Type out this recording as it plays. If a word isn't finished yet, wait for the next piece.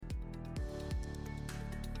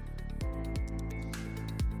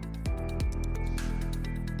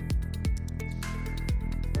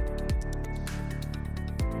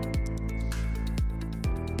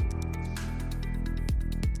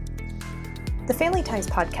The Family Ties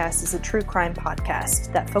podcast is a true crime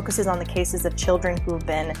podcast that focuses on the cases of children who have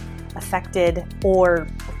been affected or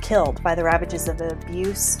killed by the ravages of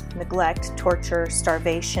abuse, neglect, torture,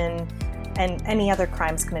 starvation, and any other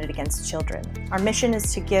crimes committed against children. Our mission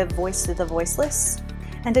is to give voice to the voiceless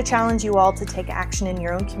and to challenge you all to take action in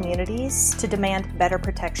your own communities to demand better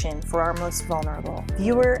protection for our most vulnerable.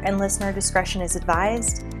 Viewer and listener discretion is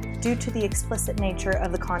advised due to the explicit nature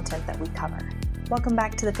of the content that we cover. Welcome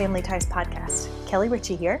back to the Family Ties podcast. Kelly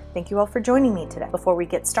Ritchie here. Thank you all for joining me today. Before we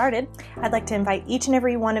get started, I'd like to invite each and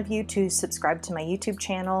every one of you to subscribe to my YouTube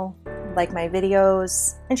channel, like my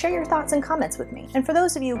videos, and share your thoughts and comments with me. And for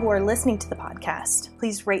those of you who are listening to the podcast,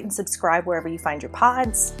 please rate and subscribe wherever you find your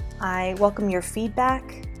pods. I welcome your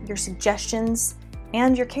feedback, your suggestions,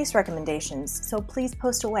 and your case recommendations, so please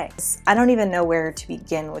post away. I don't even know where to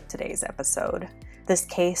begin with today's episode. This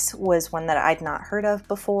case was one that I'd not heard of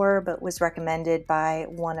before, but was recommended by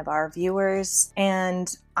one of our viewers. And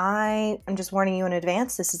I am just warning you in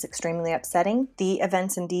advance, this is extremely upsetting. The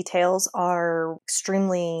events and details are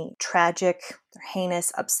extremely tragic, they're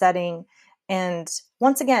heinous, upsetting, and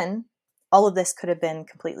once again, all of this could have been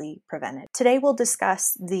completely prevented. Today we'll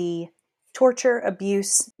discuss the torture,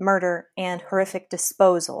 abuse, murder, and horrific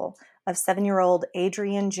disposal of 7-year-old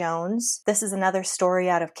Adrian Jones. This is another story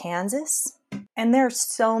out of Kansas. And there are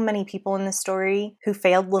so many people in this story who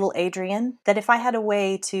failed little Adrian that if I had a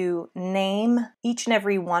way to name each and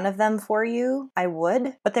every one of them for you, I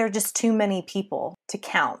would. But there are just too many people to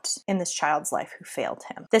count in this child's life who failed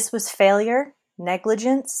him. This was failure,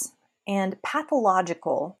 negligence, and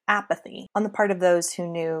pathological apathy on the part of those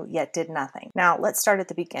who knew yet did nothing. Now, let's start at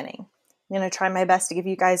the beginning. I'm going to try my best to give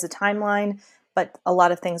you guys a timeline, but a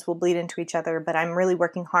lot of things will bleed into each other, but I'm really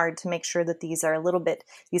working hard to make sure that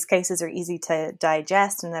these cases are easy to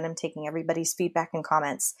digest and that I'm taking everybody's feedback and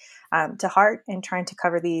comments to heart and trying to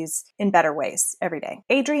cover these in better ways every day.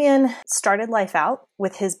 Adrian started life out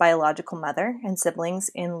with his biological mother and siblings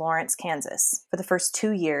in Lawrence, Kansas for the first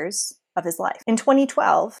 2 years of his life. In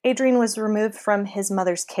 2012, Adrian was removed from his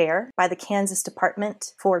mother's care by the Kansas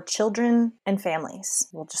Department for Children and Families.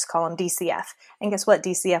 We'll just call him DCF. And guess what?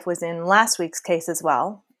 DCF was in last week's case as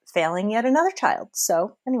well, failing yet another child.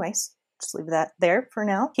 So anyways, just leave that there for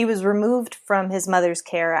now. He was removed from his mother's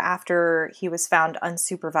care after he was found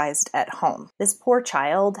unsupervised at home. This poor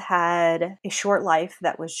child had a short life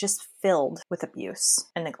that was just filled with abuse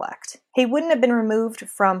and neglect. He wouldn't have been removed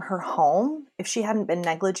from her home if she hadn't been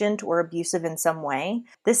negligent or abusive in some way.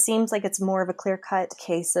 This seems like it's more of a clear-cut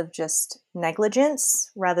case of just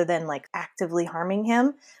negligence rather than like actively harming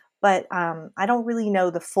him. But I don't really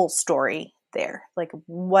know the full story there. Like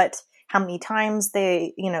how many times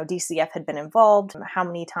DCF had been involved, how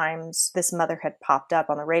many times this mother had popped up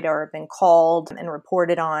on the radar, been called and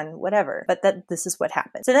reported on, whatever. But this is what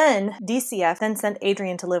happened. So then DCF then sent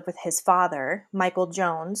Adrian to live with his father, Michael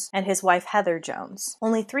Jones, and his wife, Heather Jones.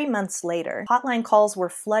 Only 3 months later, hotline calls were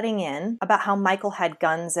flooding in about how Michael had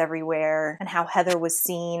guns everywhere and how Heather was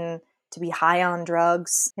seen to be high on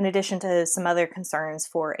drugs, in addition to some other concerns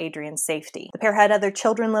for Adrian's safety. The pair had other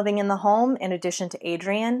children living in the home in addition to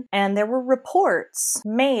Adrian, and there were reports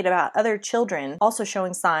made about other children also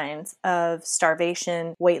showing signs of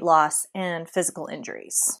starvation, weight loss, and physical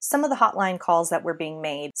injuries. Some of the hotline calls that were being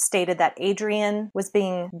made stated that Adrian was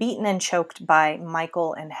being beaten and choked by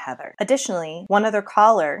Michael and Heather. Additionally, one other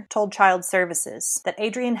caller told Child Services that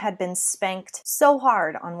Adrian had been spanked so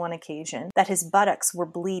hard on one occasion that his buttocks were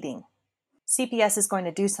bleeding. CPS is going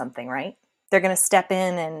to do something, right? They're going to step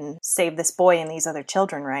in and save this boy and these other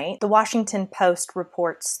children, right? The Washington Post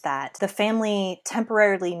reports that the family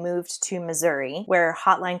temporarily moved to Missouri, where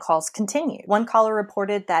hotline calls continued. One caller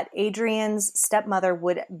reported that Adrian's stepmother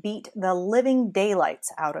would beat the living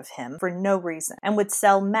daylights out of him for no reason and would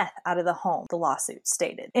sell meth out of the home, the lawsuit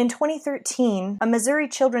stated. In 2013, a Missouri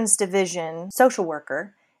Children's Division social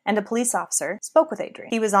worker and a police officer spoke with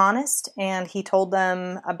Adrian. He was honest and he told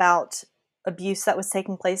them about abuse that was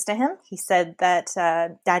taking place to him. He said that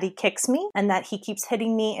daddy kicks me and that he keeps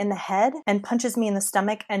hitting me in the head and punches me in the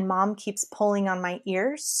stomach and mom keeps pulling on my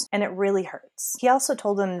ears and it really hurts. He also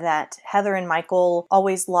told him that Heather and Michael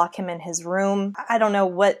always lock him in his room. I don't know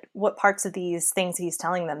what parts of these things he's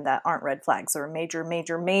telling them that aren't red flags or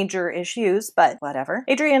major issues, but whatever.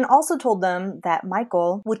 Adrian also told them that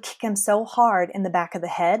Michael would kick him so hard in the back of the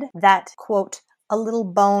head that, quote, a little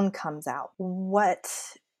bone comes out.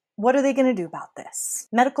 What are they going to do about this?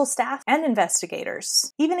 Medical staff and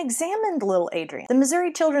investigators even examined little Adrian. The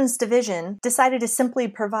Missouri Children's Division decided to simply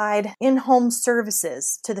provide in-home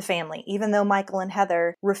services to the family, even though Michael and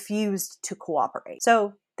Heather refused to cooperate.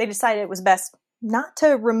 So they decided it was best not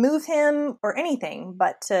to remove him or anything,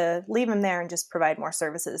 but to leave him there and just provide more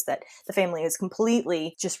services that the family is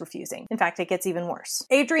completely just refusing. In fact, it gets even worse.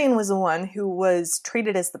 Adrian was the one who was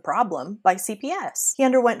treated as the problem by CPS. He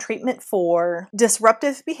underwent treatment for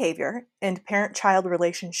disruptive behavior and parent-child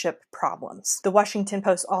relationship problems. The Washington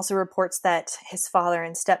Post also reports that his father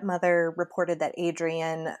and stepmother reported that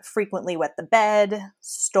Adrian frequently wet the bed,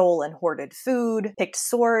 stole and hoarded food, picked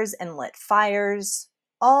sores and lit fires.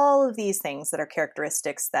 All of these things that are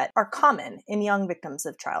characteristics that are common in young victims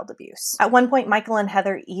of child abuse. At one point, Michael and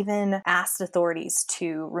Heather even asked authorities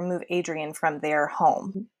to remove Adrian from their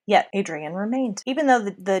home. Yet Adrian remained. Even though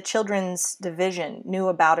the children's division knew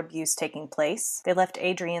about abuse taking place, they left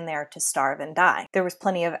Adrian there to starve and die. There was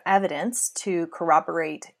plenty of evidence to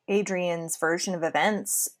corroborate Adrian's version of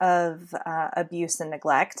events of abuse and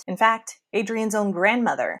neglect. In fact, Adrian's own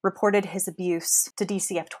grandmother reported his abuse to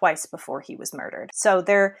DCF twice before he was murdered. So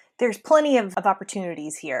there's plenty of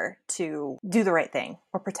opportunities here to do the right thing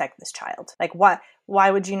or protect this child. Like,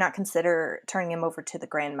 why would you not consider turning him over to the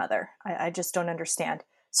grandmother? I just don't understand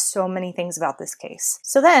so many things about this case.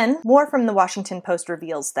 So then, more from the Washington Post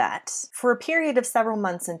reveals that for a period of several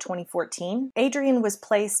months in 2014, Adrian was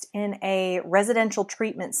placed in a residential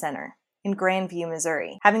treatment center in Grandview,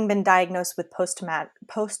 Missouri, having been diagnosed with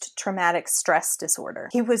post-traumatic stress disorder.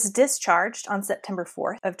 He was discharged on September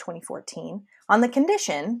 4th of 2014 on the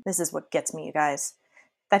condition, this is what gets me, you guys,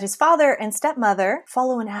 that his father and stepmother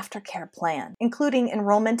follow an aftercare plan, including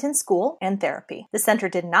enrollment in school and therapy. The center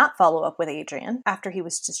did not follow up with Adrian after he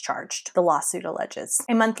was discharged, the lawsuit alleges.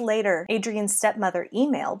 A month later, Adrian's stepmother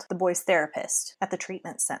emailed the boy's therapist at the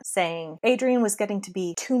treatment center saying Adrian was getting to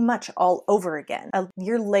be too much all over again. A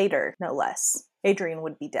year later, no less, Adrian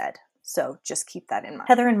would be dead. So just keep that in mind.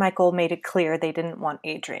 Heather and Michael made it clear they didn't want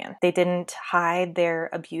Adrian. They didn't hide their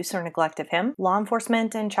abuse or neglect of him. Law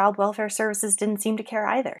enforcement and child welfare services didn't seem to care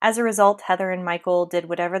either. As a result, Heather and Michael did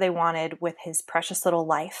whatever they wanted with his precious little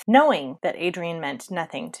life, knowing that Adrian meant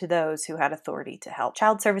nothing to those who had authority to help.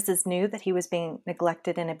 Child services knew that he was being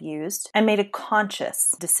neglected and abused and made a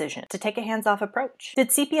conscious decision to take a hands-off approach. Did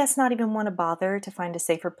CPS not even want to bother to find a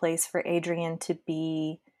safer place for Adrian to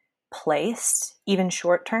be placed, even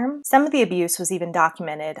short term? Some of the abuse was even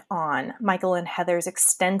documented on Michael and Heather's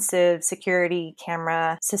extensive security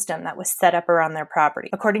camera system that was set up around their property.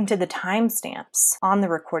 According to the timestamps on the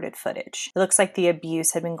recorded footage, it looks like the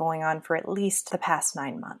abuse had been going on for at least the past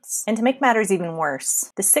 9 months. And to make matters even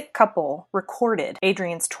worse, the sick couple recorded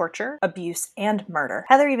Adrian's torture, abuse, and murder.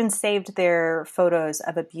 Heather even saved their photos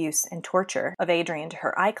of abuse and torture of Adrian to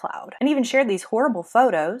her iCloud, and even shared these horrible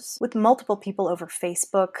photos with multiple people over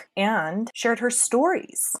Facebook and shared her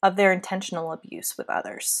stories of their intentional abuse with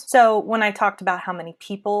others. So when I talked about how many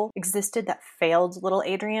people existed that failed little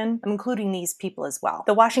Adrian, I'm including these people as well.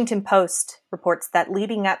 The Washington Post reports that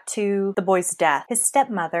leading up to the boy's death, his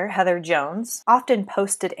stepmother, Heather Jones, often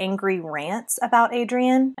posted angry rants about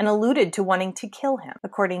Adrian and alluded to wanting to kill him,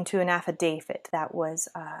 according to an affidavit that was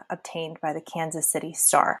obtained by the Kansas City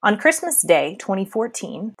Star. On Christmas Day,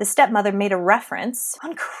 2014, the stepmother made a reference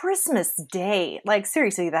on Christmas Day. Like,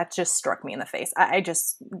 seriously, that just struck me in the face. I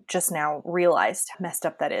just now realized how messed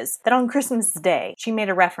up that is. That on Christmas Day, she made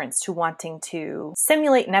a reference to wanting to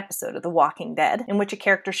simulate an episode of The Walking Dead in which a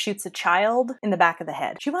character shoots a child in the back of the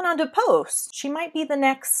head. She went on to post, she might be the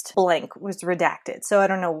next blank was redacted, so I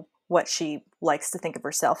don't know what she likes to think of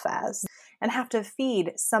herself as, and have to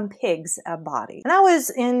feed some pigs a body. And that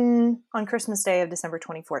was on Christmas Day of December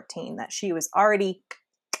 2014 that she was already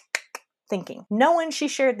thinking. No one she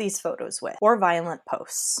shared these photos with or violent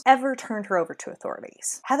posts ever turned her over to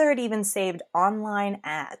authorities. Heather had even saved online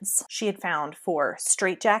ads she had found for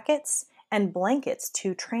straitjackets and blankets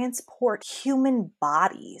to transport human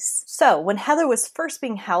bodies. So when Heather was first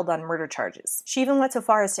being held on murder charges, she even went so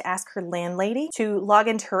far as to ask her landlady to log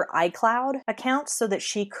into her iCloud account so that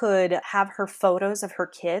she could have her photos of her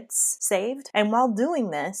kids saved. And while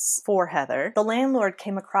doing this for Heather, the landlord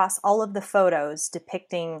came across all of the photos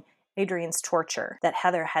depicting Adrian's torture that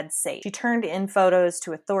Heather had saved. She turned in photos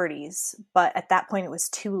to authorities, but at that point it was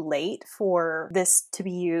too late for this to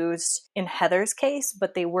be used in Heather's case,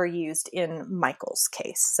 but they were used in Michael's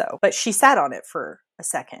case. But she sat on it for a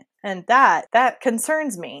second. And that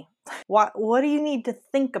concerns me What do you need to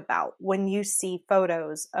think about when you see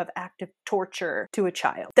photos of active torture to a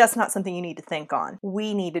child? That's not something you need to think on.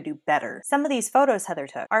 We need to do better. Some of these photos Heather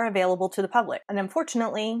took are available to the public, and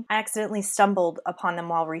unfortunately, I accidentally stumbled upon them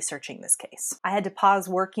while researching this case. I had to pause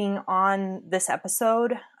working on this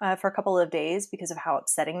episode for a couple of days because of how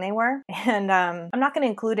upsetting they were, and I'm not going to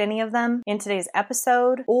include any of them in today's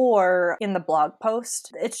episode or in the blog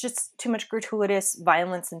post. It's just too much gratuitous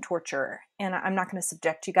violence and torture, and I'm not going to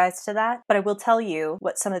subject you guys to that, but I will tell you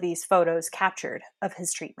what some of these photos captured of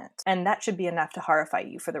his treatment, and that should be enough to horrify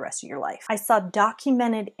you for the rest of your life. I saw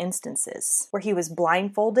documented instances where he was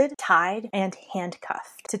blindfolded, tied, and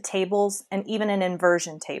handcuffed to tables and even an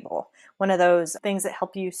inversion table, one of those things that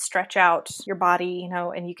help you stretch out your body,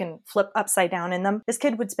 and you can flip upside down in them. This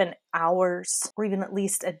kid would spend hours or even at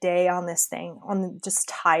least a day on this thing, just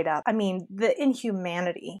tied up. I mean, the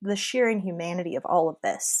inhumanity, the sheer inhumanity of all of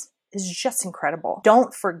this is just incredible.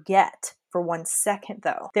 Don't forget for 1 second,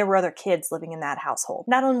 though, there were other kids living in that household.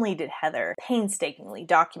 Not only did Heather painstakingly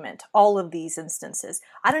document all of these instances,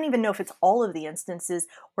 I don't even know if it's all of the instances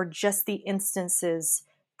or just the instances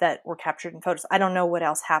that were captured in photos. I don't know what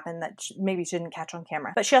else happened that maybe she didn't catch on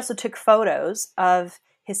camera. But she also took photos of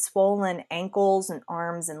his swollen ankles and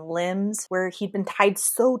arms and limbs where he'd been tied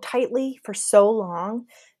so tightly for so long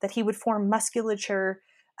that he would form musculature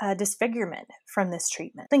disfigurement from this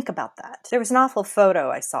treatment. Think about that. There was an awful photo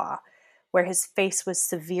I saw where his face was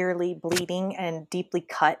severely bleeding and deeply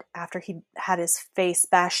cut after he had his face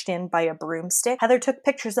bashed in by a broomstick. Heather took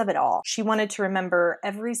pictures of it all. She wanted to remember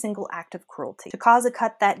every single act of cruelty. To cause a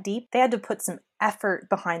cut that deep, they had to put some effort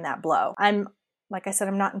behind that blow. Like I said,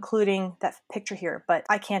 I'm not including that picture here, but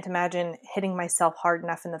I can't imagine hitting myself hard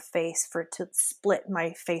enough in the face for it to split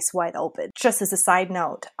my face wide open. Just as a side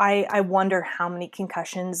note, I wonder how many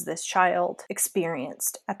concussions this child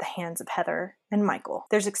experienced at the hands of Heather and Michael.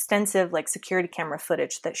 There's extensive security camera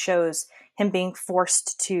footage that shows him being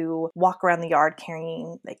forced to walk around the yard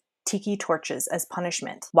carrying tiki torches as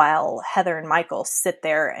punishment while Heather and Michael sit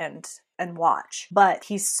there and watch. But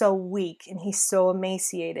he's so weak and he's so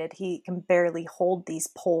emaciated, he can barely hold these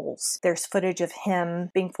poles. There's footage of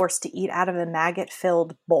him being forced to eat out of a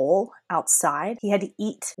maggot-filled bowl outside. He had to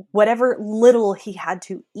eat whatever little he had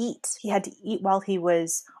to eat. He had to eat while he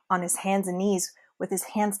was on his hands and knees with his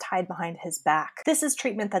hands tied behind his back. This is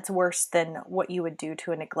treatment that's worse than what you would do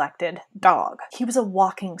to a neglected dog. He was a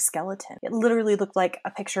walking skeleton. It literally looked like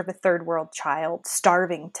a picture of a third world child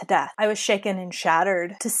starving to death. I was shaken and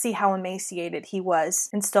shattered to see how emaciated he was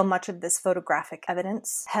in so much of this photographic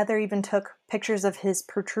evidence. Heather even took pictures of his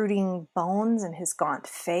protruding bones and his gaunt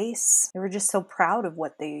face. They were just so proud of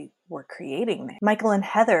what they were creating there. Michael and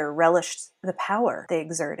Heather relished the power they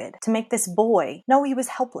exerted to make this boy know he was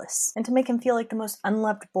helpless and to make him feel like the most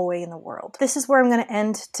unloved boy in the world. This is where I'm going to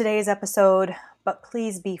end today's episode, but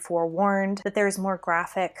please be forewarned that there's more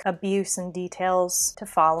graphic abuse and details to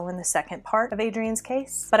follow in the second part of Adrian's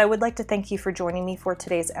case. But I would like to thank you for joining me for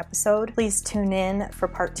today's episode. Please tune in for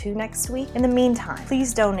part 2 next week. In the meantime,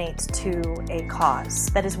 please donate to a cause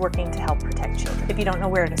that is working to help protect children. If you don't know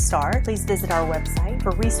where to start, please visit our website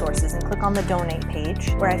for resources and click on the donate page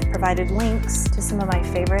where I've provided links to some of my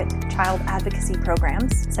favorite child advocacy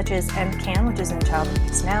programs, such as NCAN, which is in Child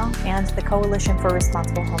Abuse Now, and the Coalition for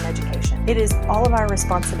Responsible Home Education. It is all of our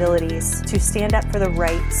responsibilities to stand up for the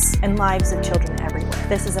rights and lives of children everywhere.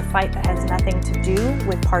 This is a fight that has nothing to do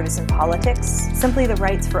with partisan politics, simply the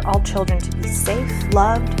rights for all children to be safe,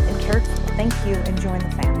 loved, and cared for. Thank you, and join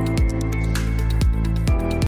the family.